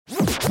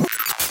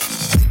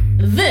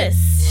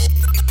This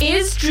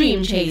is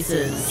Dream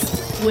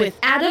Chasers with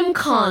Adam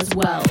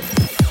Carswell.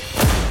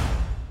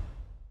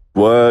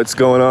 What's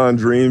going on,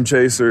 Dream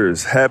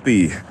Chasers?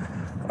 Happy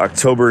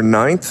October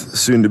 9th,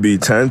 soon to be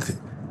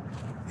 10th,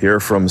 here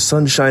from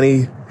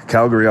sunshiny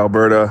Calgary,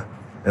 Alberta.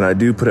 And I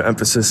do put an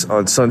emphasis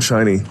on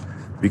sunshiny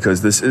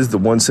because this is the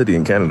one city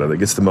in Canada that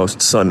gets the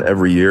most sun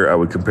every year. I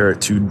would compare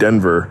it to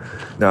Denver.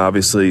 Now,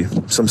 obviously,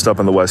 some stuff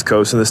on the West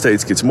Coast in the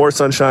States gets more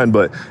sunshine,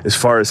 but as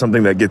far as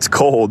something that gets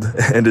cold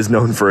and is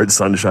known for its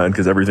sunshine,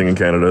 because everything in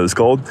Canada is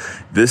cold,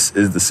 this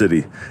is the city.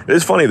 It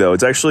is funny, though.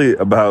 It's actually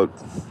about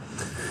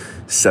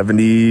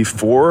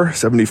 74,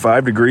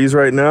 75 degrees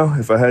right now,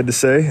 if I had to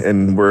say,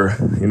 and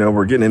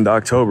we're getting into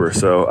October,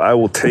 so I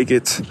will take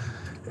it.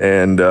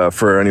 And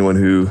for anyone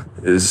who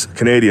is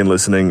Canadian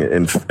listening,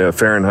 in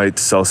Fahrenheit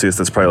to Celsius,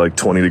 that's probably like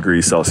 20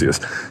 degrees Celsius.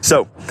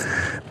 So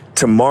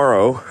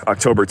tomorrow,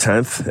 October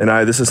 10th,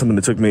 and this is something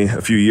that took me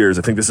a few years.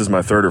 I think this is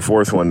my third or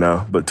fourth one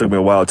now, but it took me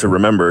a while to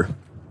remember.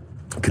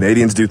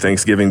 Canadians do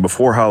Thanksgiving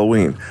before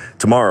Halloween.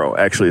 Tomorrow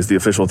actually is the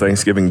official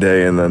Thanksgiving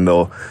day, and then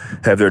they'll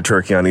have their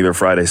turkey on either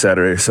Friday,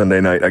 Saturday, or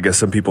Sunday night. I guess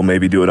some people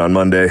maybe do it on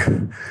Monday.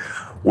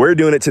 We're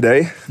doing it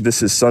today.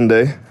 This is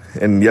Sunday,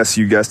 and yes,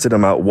 you guessed it,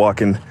 I'm out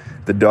walking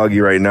the doggy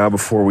right now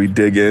before we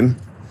dig in.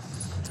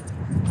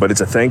 But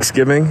it's a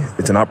Thanksgiving.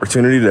 It's an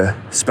opportunity to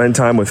spend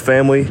time with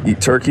family, eat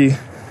turkey,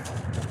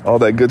 all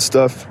that good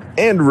stuff,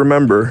 and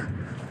remember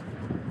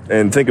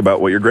and think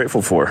about what you're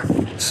grateful for.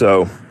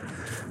 So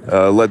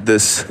let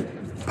this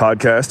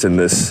podcast and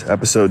this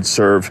episode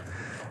serve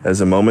as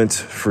a moment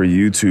for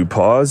you to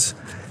pause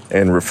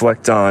and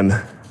reflect on,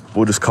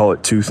 we'll just call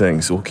it two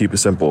things. We'll keep it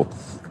simple.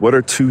 What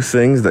are two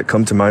things that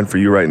come to mind for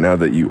you right now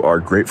that you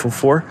are grateful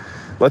for?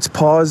 Let's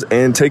pause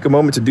and take a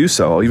moment to do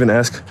so. I'll even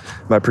ask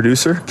my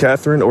producer,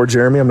 Catherine or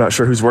Jeremy. I'm not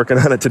sure who's working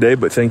on it today,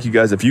 but thank you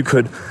guys. If you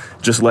could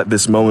just let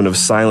this moment of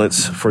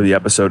silence for the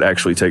episode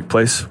actually take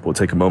place, we'll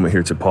take a moment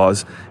here to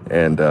pause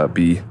and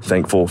be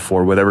thankful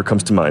for whatever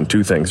comes to mind.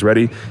 Two things.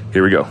 Ready?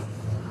 Here we go.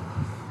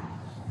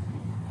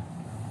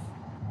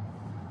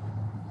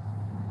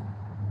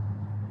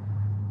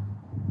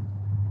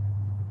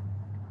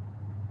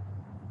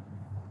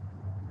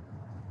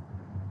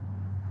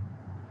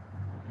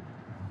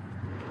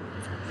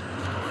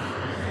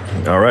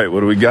 All right, what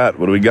do we got?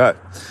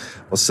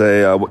 I'll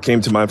say what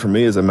came to mind for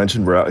me, as I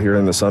mentioned, we're out here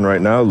in the sun right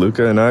now,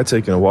 Luca and I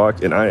taking a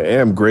walk, and I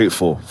am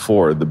grateful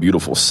for the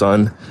beautiful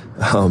sun.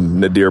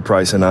 Nadir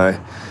Price and I,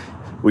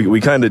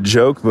 we kind of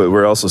joke, but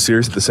we're also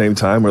serious at the same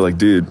time. We're like,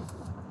 dude,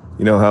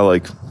 you know how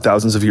like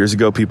thousands of years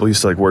ago people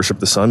used to like worship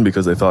the sun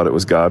because they thought it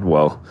was God?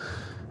 Well,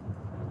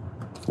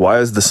 why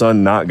is the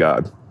sun not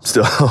God?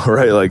 Still,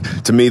 right?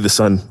 Like, to me, the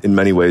sun in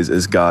many ways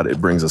is God.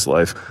 It brings us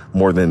life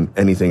more than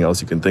anything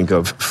else you can think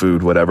of,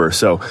 food, whatever.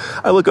 So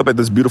I look up at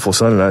this beautiful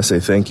sun and I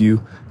say, thank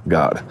you,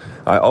 God.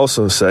 I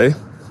also say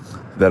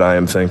that I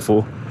am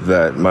thankful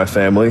that my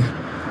family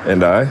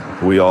and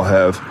we all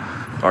have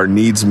our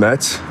needs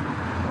met.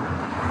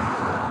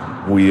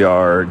 We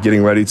are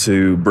getting ready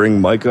to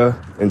bring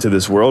Micah into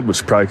this world,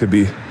 which probably could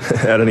be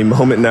at any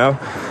moment now.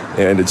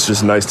 And it's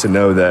just nice to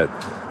know that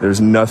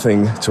there's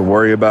nothing to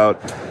worry about,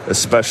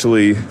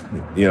 especially,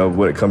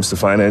 when it comes to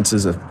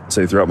finances. I've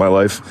say throughout my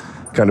life,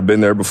 kind of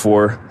been there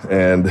before,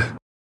 and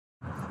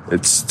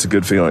it's a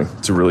good feeling.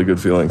 It's a really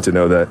good feeling to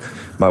know that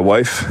my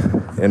wife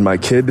and my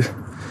kid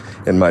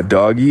and my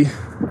doggy,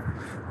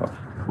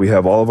 we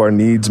have all of our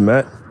needs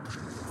met,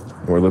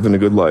 and we're living a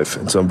good life.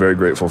 And so I'm very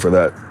grateful for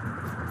that.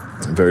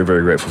 I'm very,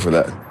 very grateful for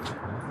that.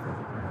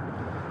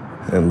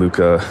 And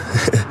Luca,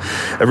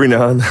 every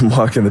now and then I'm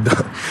walking the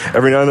dog.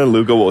 Every now and then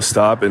Luca will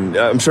stop, and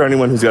I'm sure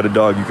anyone who's got a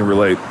dog, you can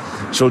relate.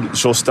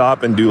 She'll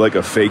stop and do like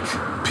a fake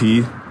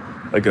pee,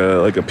 like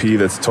a pee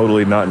that's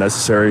totally not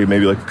necessary.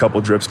 Maybe like a couple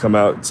drips come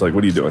out. It's like,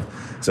 what are you doing?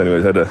 So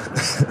anyways,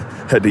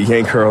 had to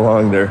yank her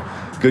along there.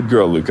 Good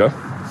girl, Luca.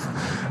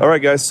 All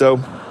right, guys. So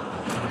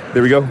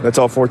there we go. That's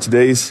all for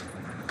today's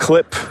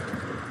clip.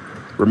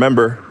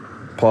 Remember,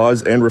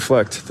 pause and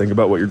reflect. Think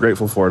about what you're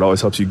grateful for. It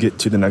always helps you get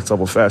to the next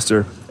level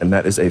faster, and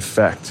that is a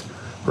fact.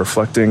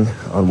 Reflecting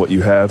on what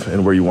you have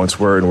and where you once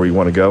were and where you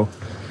want to go,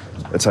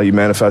 that's how you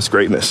manifest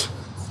greatness.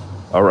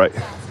 All right,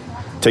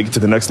 take it to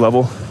the next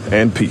level,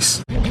 and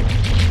peace.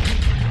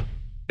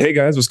 Hey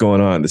guys, what's going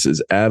on? This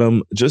is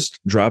Adam, just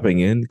dropping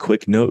in.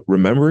 Quick note,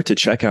 remember to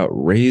check out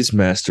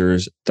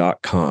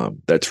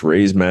raisemasters.com. That's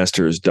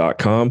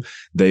raisemasters.com.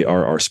 They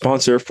are our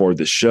sponsor for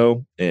this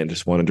show, and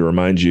just wanted to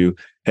remind you,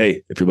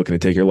 hey, if you're looking to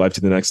take your life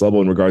to the next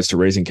level in regards to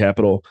raising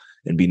capital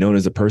and be known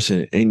as the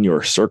person in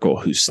your circle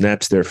who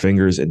snaps their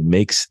fingers and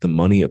makes the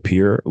money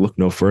appear, look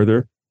no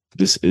further.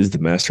 This is the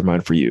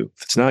mastermind for you.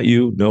 If it's not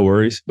you, no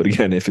worries. But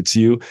again, if it's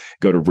you,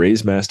 go to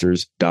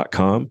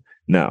raisemasters.com.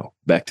 Now,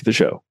 back to the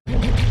show.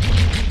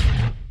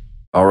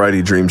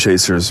 Alrighty, Dream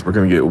Chasers, we're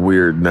going to get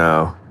weird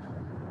now.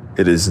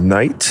 It is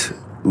night.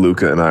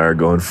 Luca and I are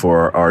going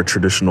for our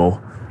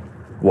traditional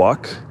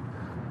walk,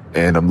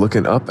 and I'm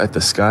looking up at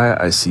the sky.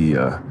 I see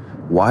a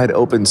wide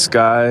open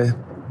sky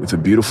with a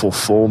beautiful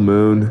full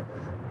moon,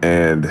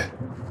 and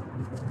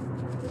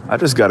I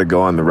just got to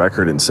go on the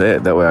record and say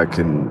it. That way I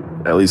can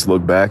at least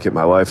look back at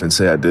my life and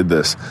say I did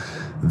this.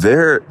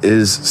 There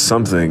is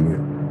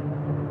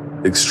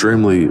something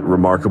extremely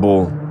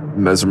remarkable,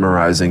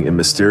 mesmerizing, and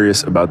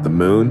mysterious about the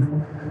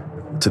moon,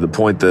 to the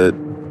point that,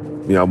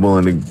 I'm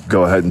willing to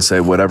go ahead and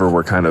say whatever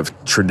we're kind of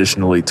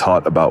traditionally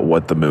taught about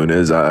what the moon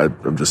is,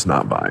 I'm just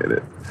not buying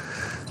it.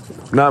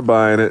 Not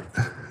buying it.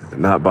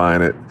 Not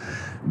buying it.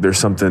 There's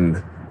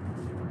something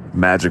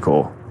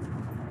magical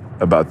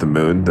about the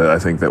moon that I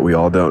think that we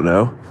all don't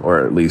know,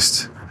 or at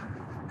least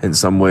in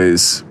some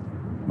ways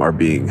are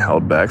being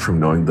held back from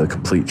knowing the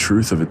complete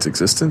truth of its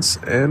existence.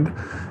 And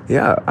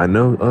yeah, I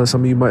know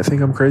some of you might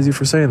think I'm crazy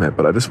for saying that,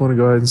 but I just want to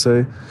go ahead and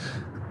say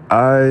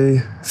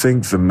I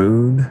think the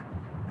moon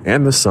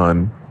and the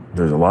sun,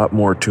 there's a lot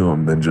more to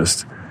them than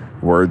just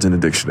words in a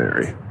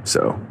dictionary.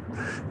 So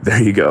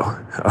there you go.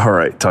 All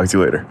right, talk to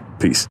you later.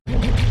 Peace.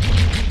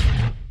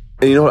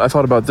 And you know what? I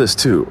thought about this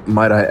too.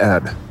 Might I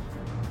add,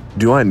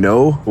 do I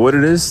know what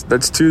it is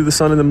that's to the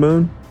sun and the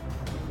moon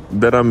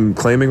that I'm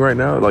claiming right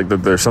now? Like that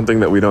there's something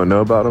that we don't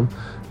know about them?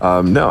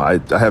 No, I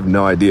have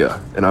no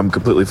idea. And I'm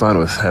completely fine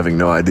with having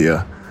no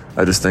idea.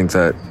 I just think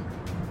that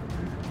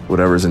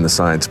whatever's in the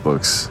science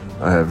books,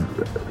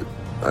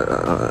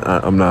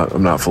 I'm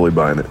not fully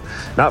buying it.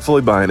 Not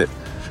fully buying it.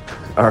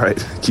 All right,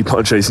 keep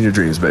on chasing your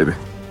dreams, baby.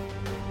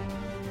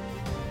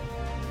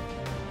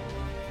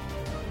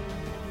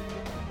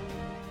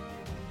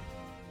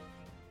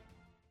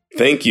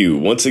 Thank you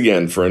once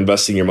again for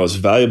investing your most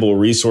valuable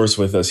resource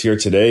with us here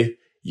today,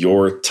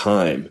 your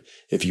time.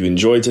 If you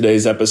enjoyed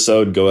today's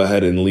episode, go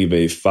ahead and leave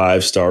a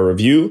 5-star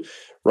review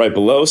right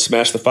below.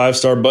 Smash the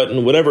 5-star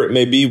button, whatever it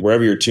may be,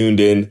 wherever you're tuned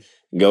in.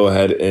 Go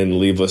ahead and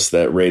leave us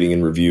that rating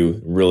and review.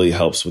 It really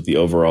helps with the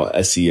overall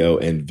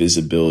SEO and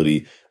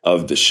visibility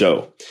of the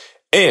show.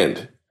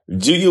 And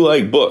do you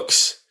like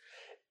books?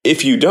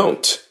 If you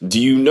don't, do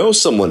you know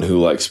someone who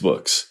likes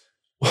books?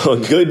 Well,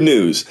 good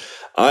news.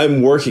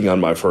 I'm working on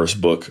my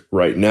first book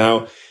right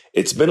now.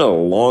 It's been a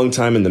long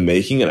time in the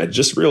making, and I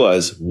just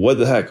realized, what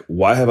the heck?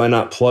 Why have I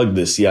not plugged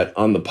this yet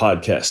on the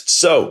podcast?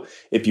 So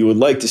if you would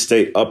like to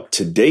stay up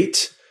to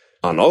date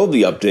on all of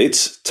the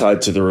updates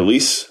tied to the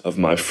release of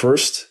my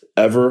first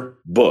ever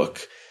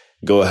book,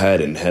 go ahead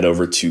and head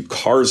over to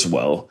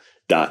carswell.io.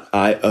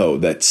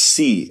 That's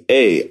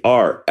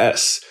CARSWELL.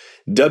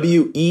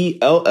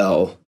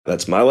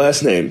 That's my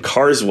last name,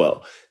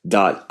 carswell.io.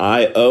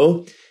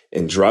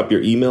 And drop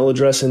your email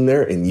address in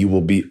there, and you will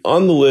be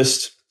on the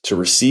list to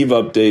receive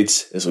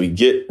updates as we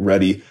get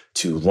ready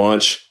to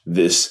launch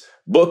this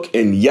book.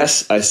 And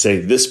yes, I say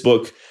this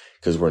book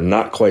because we're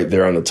not quite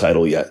there on the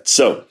title yet.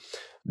 So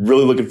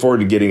really looking forward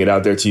to getting it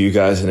out there to you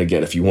guys. And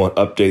again, if you want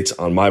updates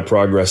on my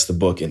progress, the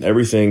book, and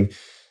everything,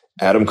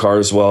 Adam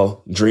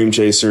Carswell, Dream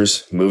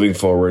Chasers, moving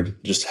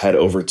forward, just head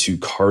over to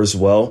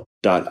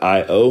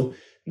carswell.io,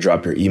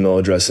 drop your email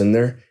address in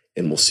there,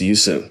 and we'll see you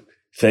soon.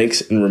 Thanks,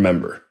 and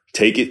remember,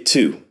 take it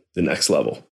to the next level.